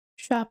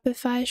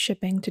Shopify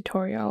shipping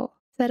tutorial.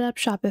 Set up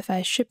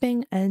Shopify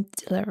shipping and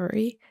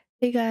delivery.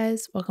 Hey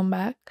guys, welcome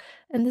back.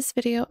 In this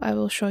video, I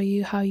will show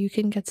you how you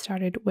can get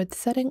started with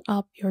setting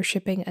up your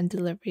shipping and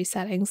delivery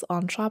settings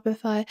on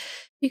Shopify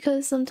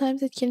because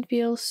sometimes it can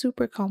feel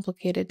super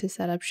complicated to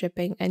set up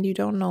shipping and you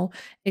don't know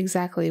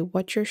exactly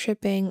what you're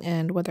shipping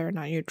and whether or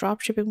not your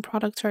drop shipping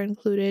products are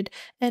included,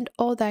 and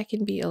all that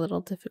can be a little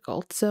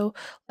difficult. So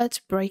let's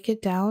break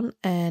it down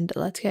and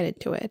let's get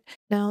into it.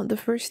 Now, the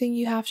first thing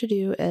you have to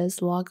do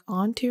is log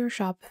on to your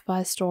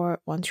Shopify store.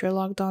 Once you're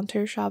logged on to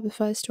your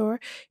Shopify store,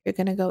 you're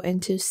going to go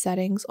into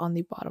settings on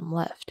the bottom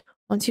left.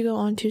 Once you go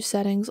on to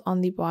settings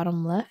on the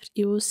bottom left,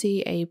 you will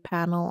see a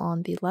panel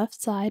on the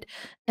left side,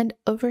 and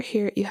over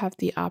here you have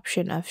the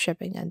option of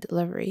shipping and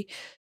delivery.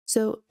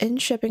 So in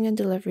shipping and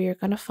delivery, you're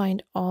going to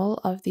find all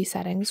of the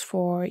settings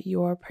for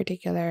your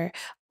particular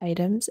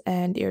items,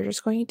 and you're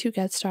just going to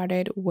get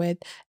started with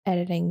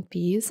editing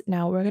these.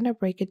 Now we're going to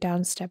break it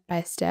down step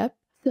by step.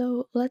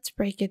 So let's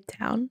break it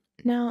down.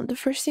 Now, the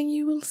first thing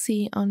you will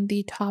see on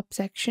the top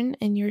section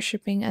in your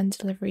shipping and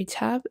delivery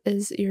tab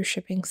is your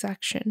shipping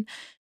section.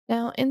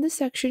 Now, in this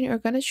section, you're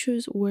going to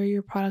choose where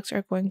your products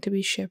are going to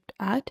be shipped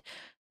at.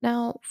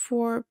 Now,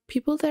 for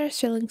people that are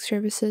selling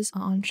services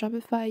on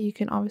Shopify, you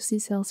can obviously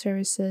sell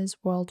services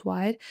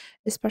worldwide,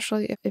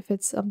 especially if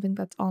it's something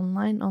that's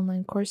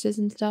online courses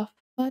and stuff.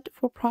 But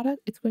for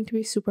product, it's going to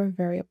be super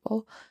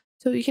variable.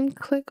 So you can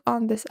click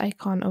on this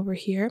icon over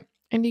here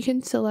and you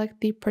can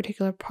select the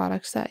particular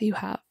products that you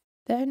have.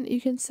 Then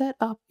you can set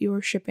up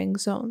your shipping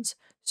zones.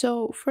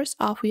 So first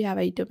off, we have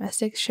a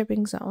domestic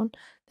shipping zone.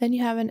 Then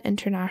you have an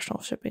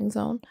international shipping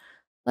zone.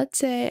 Let's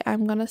say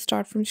I'm going to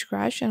start from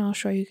scratch and I'll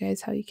show you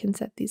guys how you can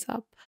set these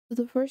up. So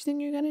the first thing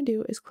you're going to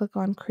do is click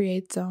on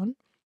create zone,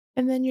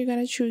 and then you're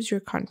going to choose your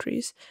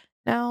countries.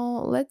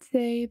 Now, let's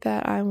say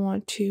that I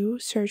want to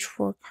search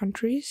for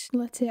countries.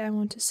 Let's say I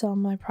want to sell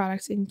my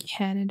products in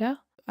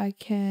Canada. I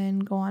can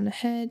go on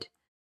ahead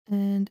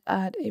and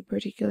add a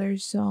particular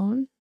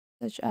zone,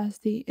 such as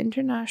the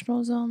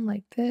international zone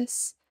like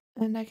this.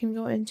 And I can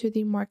go into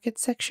the market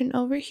section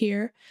over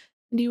here,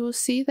 and you will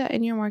see that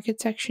in your market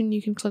section,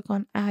 you can click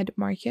on add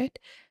market,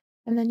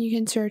 and then you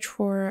can search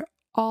for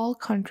all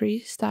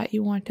countries that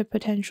you want to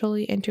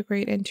potentially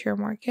integrate into your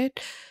market.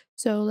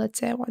 So let's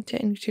say I want to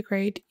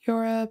integrate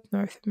Europe,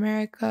 North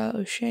America,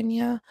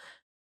 Oceania,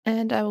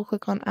 and I will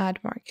click on add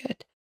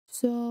market.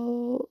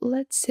 So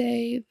let's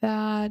say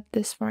that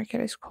this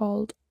market is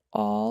called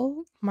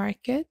all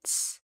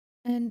markets.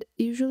 And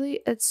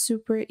usually it's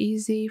super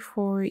easy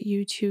for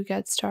you to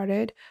get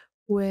started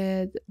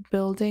with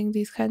building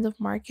these kinds of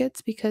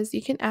markets because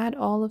you can add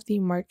all of the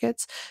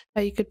markets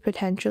that you could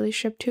potentially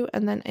ship to.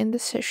 And then in the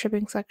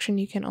shipping section,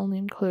 you can only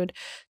include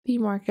the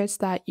markets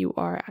that you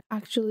are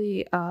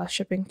actually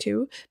shipping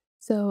to.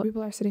 So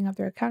people are setting up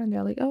their account and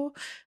they're like, oh,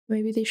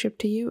 maybe they ship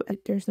to you.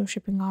 If there's no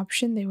shipping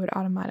option, they would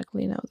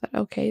automatically know that,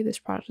 okay, this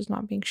product is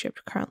not being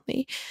shipped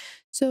currently.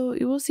 So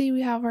you will see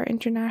we have our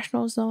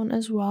international zone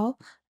as well.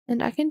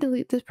 And I can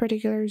delete this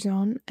particular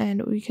zone,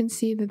 and we can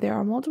see that there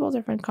are multiple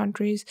different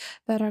countries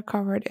that are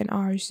covered in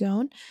our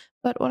zone.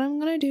 But what I'm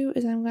going to do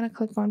is I'm going to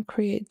click on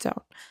create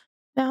zone.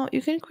 Now,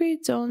 you can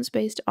create zones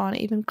based on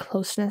even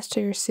closeness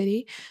to your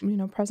city,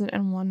 present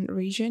in one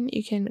region.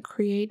 You can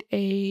create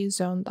a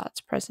zone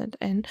that's present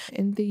in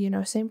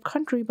the, same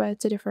country, but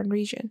it's a different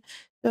region.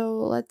 So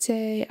let's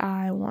say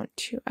I want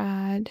to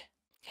add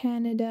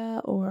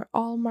Canada or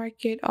all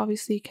market.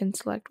 Obviously, you can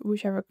select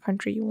whichever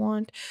country you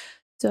want.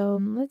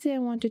 So let's say I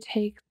want to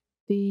take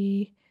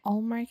the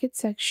all market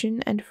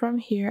section, and from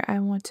here, I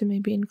want to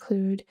maybe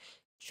include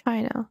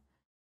China.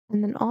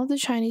 And then all the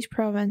Chinese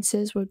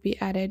provinces would be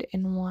added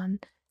in one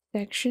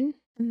section.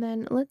 And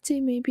then let's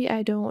say maybe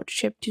I don't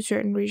ship to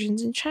certain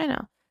regions in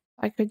China.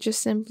 I could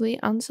just simply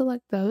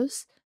unselect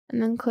those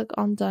and then click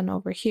on done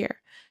over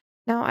here.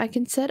 Now I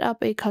can set up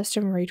a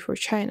custom rate for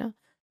China.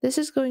 This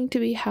is going to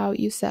be how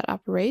you set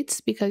up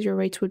rates because your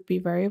rates would be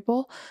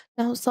variable.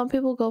 Now, some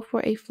people go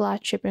for a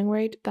flat shipping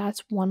rate.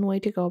 That's one way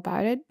to go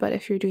about it. But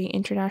if you're doing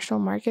international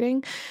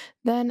marketing,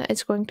 then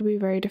it's going to be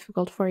very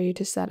difficult for you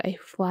to set a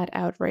flat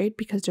out rate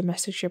because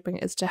domestic shipping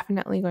is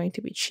definitely going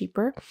to be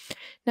cheaper.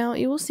 Now,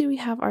 you will see we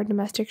have our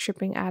domestic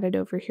shipping added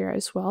over here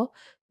as well.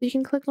 You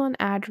can click on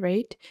add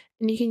rate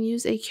and you can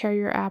use a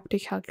carrier app to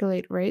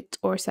calculate rates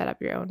or set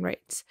up your own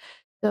rates.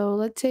 So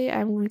let's say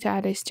I'm going to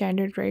add a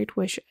standard rate,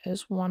 which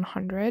is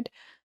 100.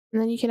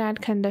 And then you can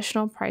add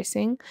conditional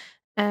pricing.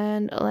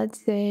 And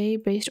let's say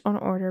based on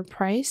order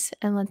price,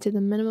 and let's say the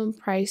minimum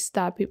price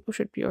that people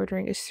should be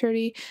ordering is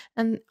 30,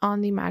 and on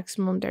the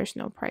maximum, there's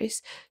no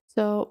price.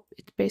 So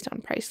it's based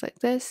on price like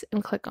this,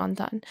 and click on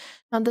done.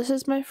 Now this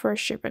is my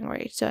first shipping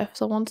rate. So if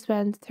someone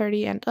spends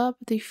 30 and up,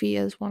 the fee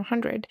is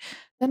 100.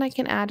 Then I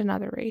can add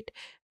another rate.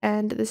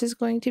 And this is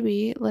going to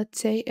be,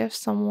 let's say if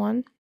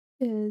someone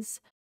is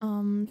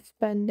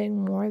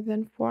spending more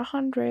than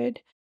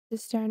 400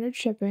 is standard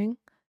shipping,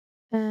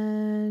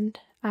 and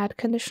add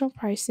conditional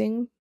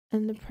pricing,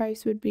 and the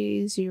price would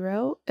be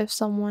 0 if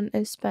someone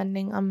is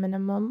spending a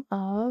minimum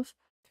of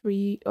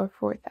 3 or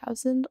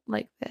 4,000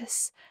 like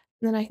this.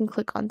 then I can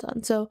click on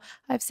done. So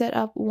I've set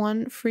up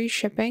one free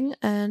shipping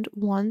and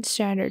one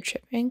standard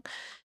shipping.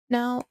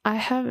 Now I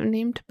have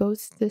named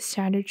both the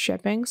standard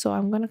shipping, so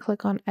I'm going to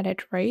click on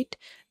edit rate,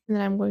 and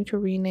then I'm going to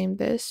rename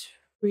this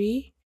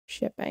free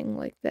shipping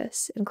like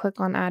this, and click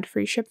on add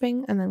free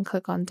shipping, and then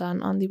click on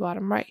done on the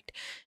bottom right.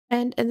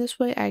 And in this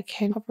way I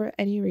can cover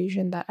any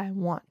region that I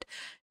want.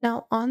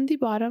 Now on the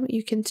bottom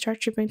you can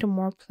start shipping to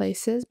more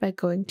places by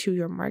going to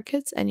your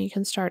markets, and you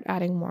can start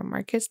adding more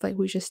markets like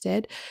we just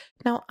did.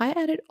 Now I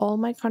added all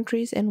my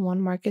countries in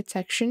one market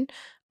section.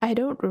 I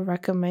don't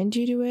recommend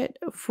you do it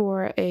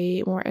for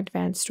a more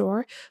advanced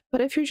store, but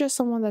if you're just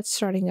someone that's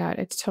starting out,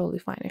 it's totally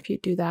fine if you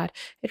do that.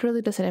 It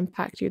really doesn't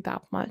impact you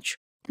that much.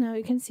 Now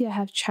you can see I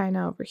have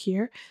China over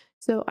here.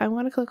 So I'm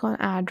going to click on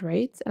add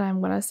rates, and I'm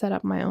going to set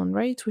up my own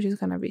rates, which is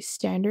going to be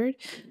standard.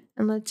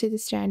 And let's say the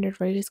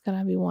standard rate is going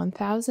to be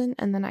 1000,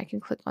 and then I can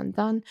click on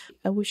done,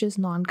 which is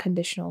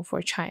non-conditional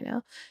for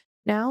China.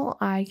 Now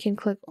I can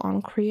click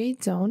on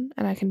create zone,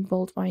 and I can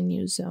build my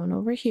new zone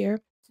over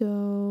here.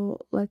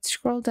 So let's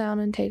scroll down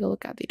and take a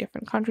look at the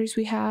different countries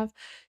we have.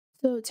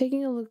 So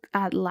taking a look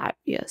at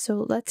Latvia.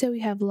 So let's say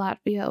we have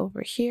Latvia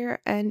over here,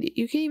 and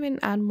you can even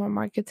add more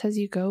markets as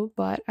you go,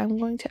 but I'm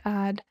going to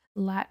add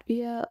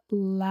Latvia,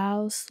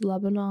 Laos,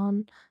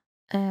 Lebanon,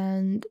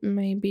 and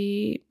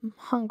maybe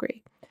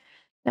Hungary.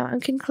 Now I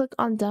can click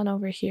on done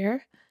over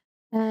here.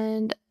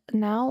 And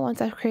now once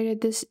I've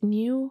created this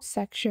new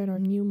section or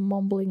new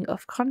mumbling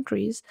of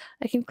countries,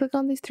 I can click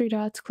on these three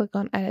dots, click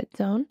on edit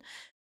zone.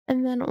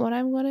 And then what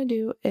I'm going to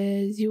do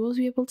is you will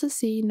be able to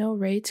see no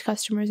rates.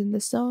 Customers in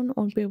this zone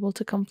won't be able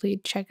to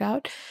complete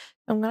checkout.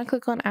 I'm going to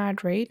click on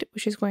add rate,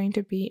 which is going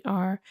to be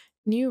our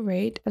new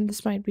rate. And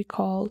this might be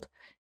called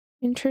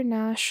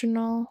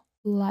International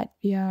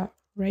Latvia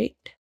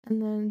rate.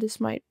 And then this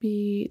might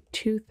be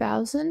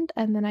 2000.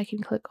 And then I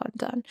can click on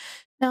done.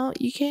 Now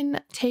you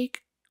can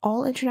take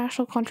all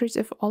international countries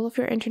if all of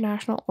your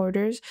international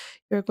orders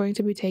you're going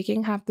to be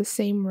taking have the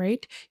same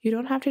rate. You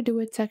don't have to do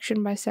it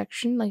section by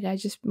section. Like I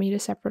just made a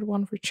separate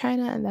one for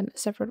China and then a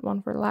separate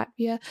one for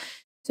Latvia.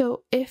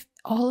 So if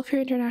all of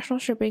your international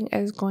shipping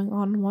is going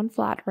on one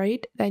flat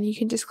rate, then you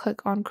can just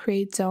click on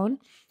create zone,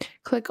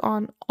 click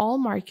on all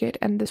market,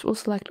 and this will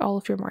select all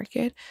of your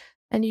market.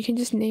 And you can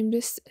just name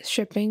this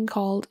shipping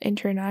called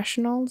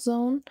international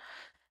zone,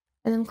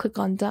 and then click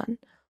on done.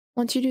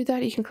 Once you do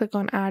that, you can click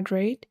on add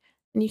rate,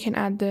 and you can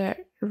add the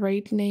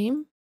rate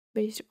name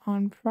based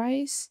on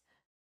price,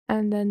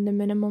 and then the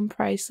minimum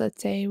price.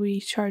 Let's say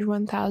we charge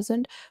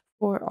 1000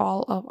 for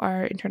all of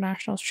our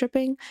international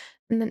shipping,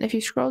 and then if you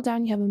scroll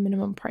down you have a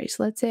minimum price.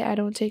 Let's say I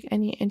don't take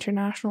any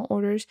international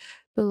orders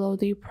below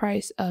the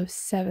price of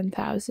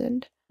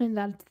 7000, and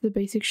that's the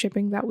basic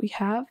shipping that we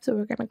have. So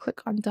we're going to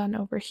click on done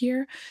over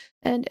here,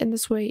 and in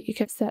this way you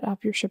can set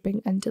up your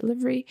shipping and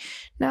delivery.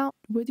 Now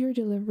with your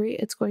delivery,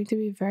 it's going to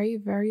be very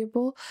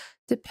variable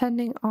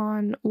depending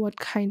on what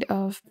kind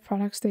of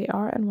products they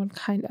are and what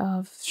kind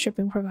of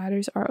shipping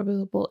providers are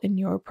available in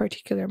your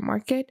particular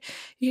market.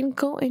 You can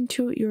go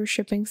into your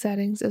shipping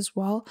settings as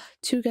well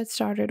to get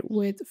started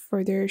with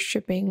further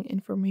shipping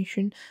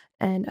information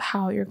and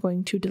how you're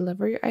going to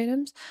deliver your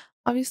items.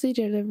 Obviously,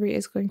 delivery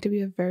is going to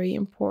be a very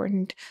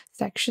important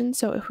section.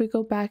 So if we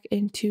go back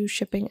into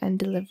shipping and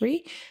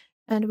delivery,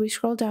 and we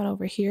scroll down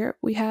over here,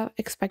 we have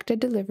expected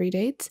delivery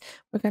dates.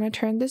 We're going to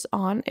turn this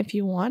on if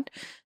you want.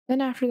 Then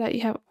after that,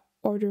 you have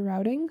order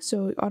routing,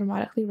 so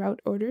automatically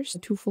route orders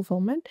to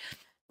fulfillment.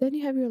 Then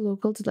you have your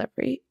local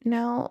delivery.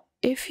 Now,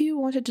 if you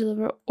want to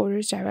deliver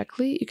orders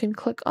directly, you can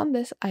click on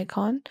this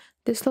icon.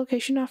 This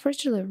location offers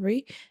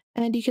delivery,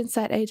 and you can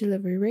set a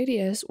delivery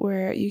radius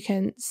where you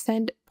can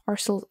send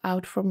parcels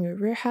out from your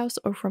warehouse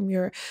or from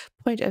your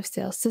point of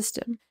sale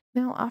system.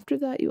 Now, after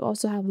that, you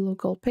also have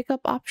local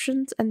pickup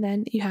options, and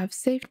then you have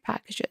saved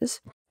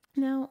packages.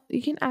 Now,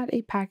 you can add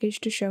a package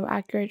to show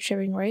accurate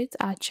shipping rates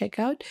at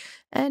checkout,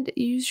 and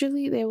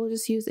usually they will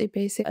just use a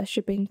basic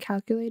shipping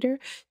calculator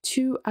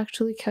to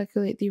actually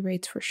calculate the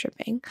rates for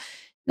shipping.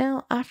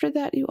 Now, after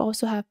that, you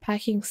also have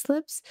packing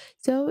slips,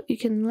 so you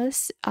can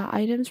list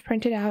items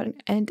printed out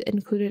and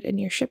included in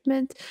your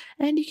shipment,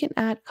 and you can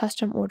add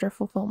custom order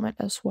fulfillment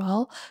as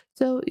well,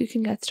 so you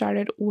can get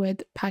started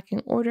with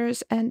packing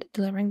orders and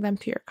delivering them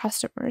to your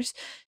customers.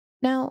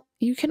 Now,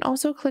 you can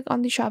also click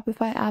on the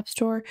Shopify App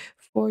Store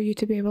for you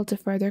to be able to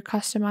further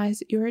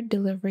customize your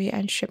delivery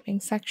and shipping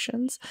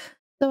sections.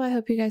 So I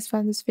hope you guys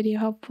found this video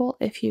helpful.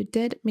 If you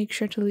did, make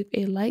sure to leave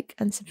a like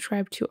and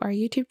subscribe to our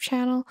YouTube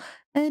channel.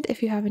 And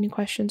if you have any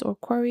questions or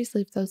queries,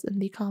 leave those in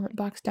the comment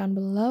box down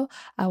below.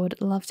 I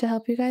would love to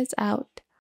help you guys out.